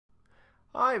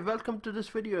Hi, welcome to this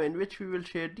video in which we will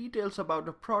share details about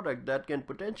a product that can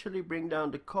potentially bring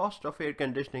down the cost of air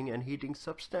conditioning and heating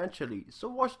substantially. So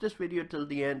watch this video till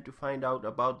the end to find out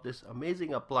about this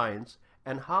amazing appliance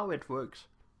and how it works.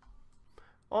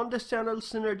 On this channel,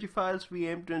 Synergy Files, we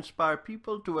aim to inspire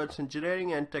people towards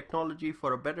engineering and technology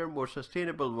for a better, more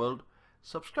sustainable world.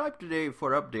 Subscribe today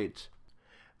for updates.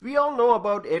 We all know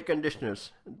about air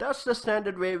conditioners. That's the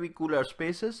standard way we cool our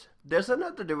spaces. There's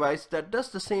another device that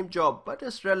does the same job but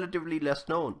is relatively less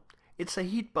known. It's a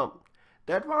heat pump.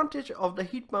 The advantage of the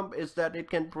heat pump is that it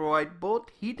can provide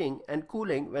both heating and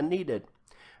cooling when needed.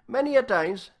 Many a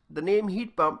times, the name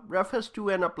heat pump refers to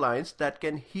an appliance that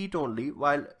can heat only,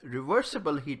 while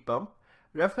reversible heat pump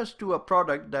refers to a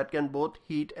product that can both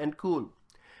heat and cool.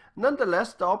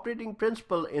 Nonetheless, the operating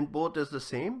principle in both is the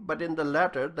same, but in the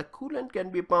latter, the coolant can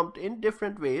be pumped in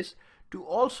different ways to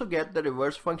also get the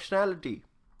reverse functionality.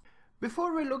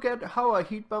 Before we look at how a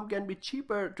heat pump can be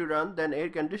cheaper to run than air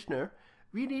conditioner,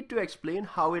 we need to explain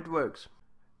how it works.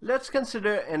 Let's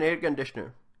consider an air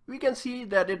conditioner. We can see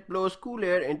that it blows cool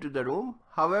air into the room.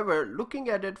 However, looking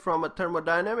at it from a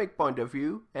thermodynamic point of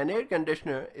view, an air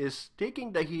conditioner is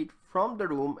taking the heat from the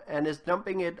room and is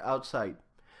dumping it outside.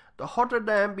 The hotter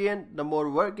the ambient, the more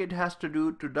work it has to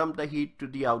do to dump the heat to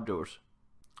the outdoors.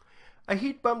 A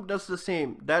heat pump does the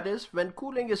same. That is, when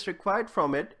cooling is required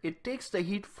from it, it takes the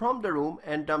heat from the room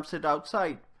and dumps it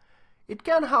outside. It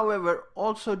can, however,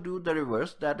 also do the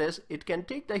reverse. That is, it can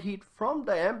take the heat from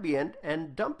the ambient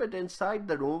and dump it inside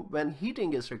the room when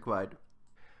heating is required.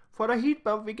 For a heat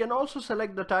pump, we can also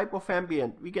select the type of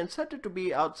ambient. We can set it to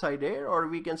be outside air, or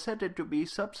we can set it to be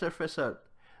subsurface earth.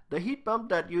 The heat pump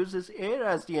that uses air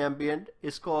as the ambient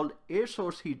is called air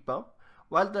source heat pump,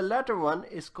 while the latter one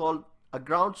is called a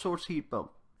ground source heat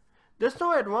pump. There's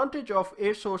no advantage of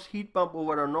air source heat pump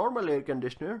over a normal air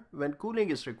conditioner when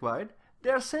cooling is required.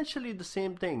 They're essentially the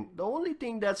same thing. The only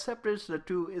thing that separates the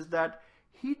two is that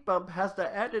heat pump has the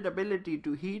added ability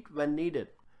to heat when needed.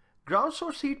 Ground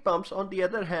source heat pumps, on the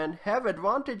other hand, have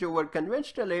advantage over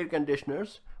conventional air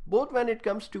conditioners, both when it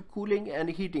comes to cooling and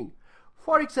heating.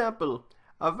 For example,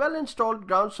 a well-installed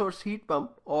ground source heat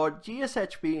pump, or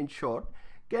GSHP in short,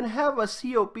 can have a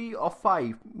COP of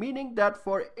 5, meaning that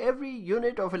for every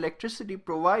unit of electricity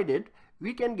provided,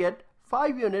 we can get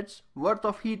 5 units worth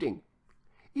of heating.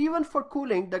 Even for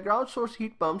cooling, the ground source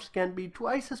heat pumps can be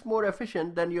twice as more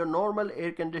efficient than your normal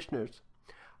air conditioners.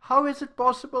 How is it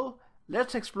possible?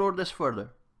 Let's explore this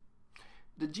further.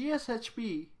 The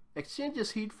GSHP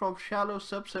exchanges heat from shallow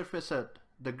subsurface earth.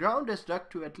 The ground is dug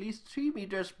to at least 3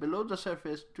 meters below the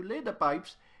surface to lay the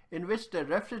pipes in which the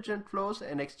refrigerant flows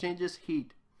and exchanges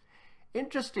heat.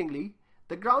 Interestingly,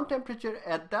 the ground temperature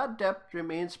at that depth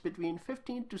remains between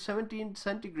 15 to 17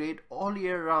 centigrade all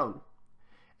year round.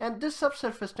 And this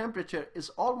subsurface temperature is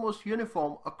almost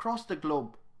uniform across the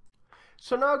globe.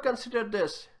 So now consider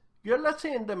this. You're, let's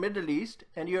say, in the Middle East,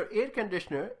 and your air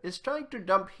conditioner is trying to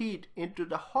dump heat into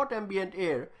the hot ambient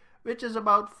air, which is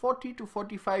about 40 to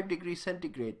 45 degrees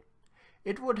centigrade.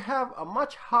 It would have a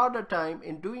much harder time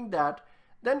in doing that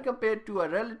than compared to a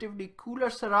relatively cooler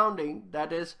surrounding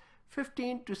that is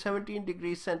 15 to 17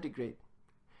 degrees centigrade.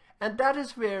 And that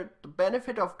is where the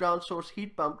benefit of ground source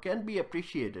heat pump can be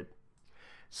appreciated.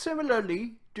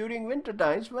 Similarly, during winter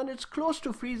times when it's close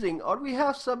to freezing or we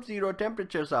have sub-zero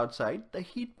temperatures outside, the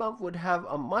heat pump would have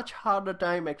a much harder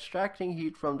time extracting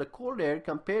heat from the cold air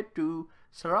compared to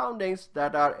surroundings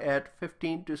that are at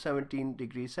 15 to 17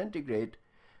 degrees centigrade,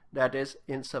 that is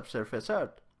in subsurface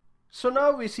earth. So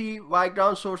now we see why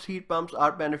ground source heat pumps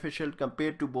are beneficial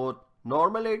compared to both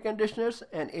normal air conditioners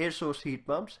and air source heat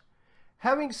pumps.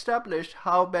 Having established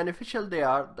how beneficial they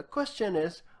are, the question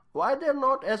is why they're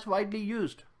not as widely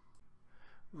used.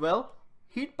 Well,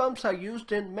 heat pumps are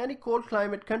used in many cold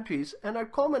climate countries and are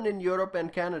common in Europe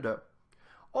and Canada.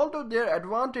 Although their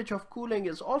advantage of cooling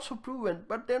is also proven,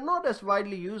 but they're not as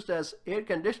widely used as air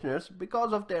conditioners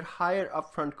because of their higher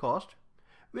upfront cost,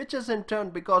 which is in turn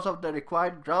because of the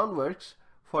required groundworks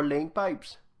for laying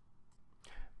pipes.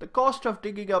 The cost of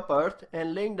digging up earth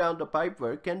and laying down the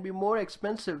pipework can be more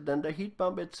expensive than the heat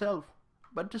pump itself.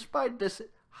 But despite this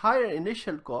higher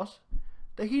initial cost,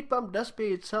 the heat pump does pay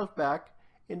itself back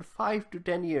in 5 to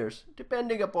 10 years,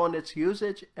 depending upon its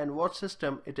usage and what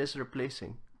system it is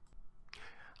replacing.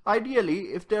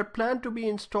 Ideally, if they're planned to be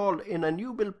installed in a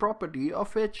new build property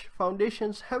of which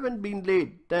foundations haven't been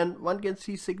laid, then one can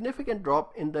see significant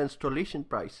drop in the installation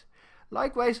price.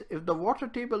 Likewise, if the water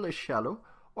table is shallow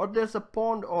or there's a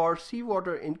pond or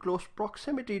seawater in close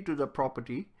proximity to the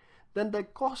property, then the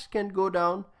cost can go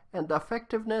down and the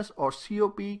effectiveness or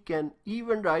COP can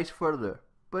even rise further,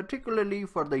 particularly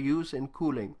for the use in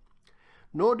cooling.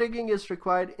 No digging is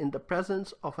required in the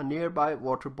presence of a nearby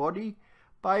water body.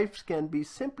 Pipes can be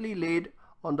simply laid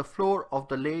on the floor of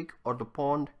the lake or the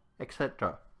pond,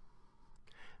 etc.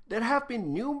 There have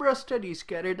been numerous studies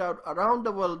carried out around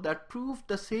the world that prove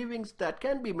the savings that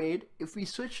can be made if we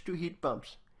switch to heat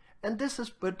pumps. And this is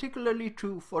particularly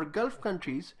true for Gulf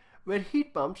countries where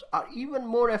heat pumps are even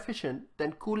more efficient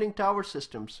than cooling tower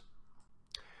systems.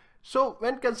 So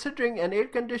when considering an air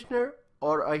conditioner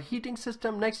or a heating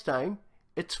system next time,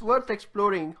 it's worth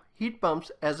exploring heat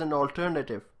pumps as an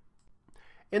alternative.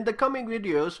 In the coming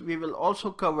videos, we will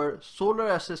also cover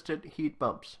solar-assisted heat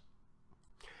pumps.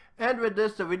 And with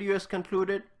this, the video is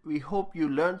concluded. We hope you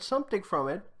learned something from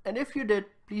it, and if you did,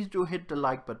 please do hit the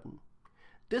like button.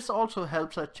 This also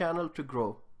helps our channel to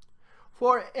grow.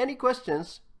 For any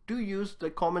questions, do use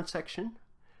the comment section.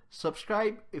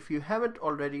 Subscribe if you haven't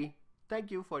already.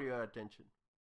 Thank you for your attention.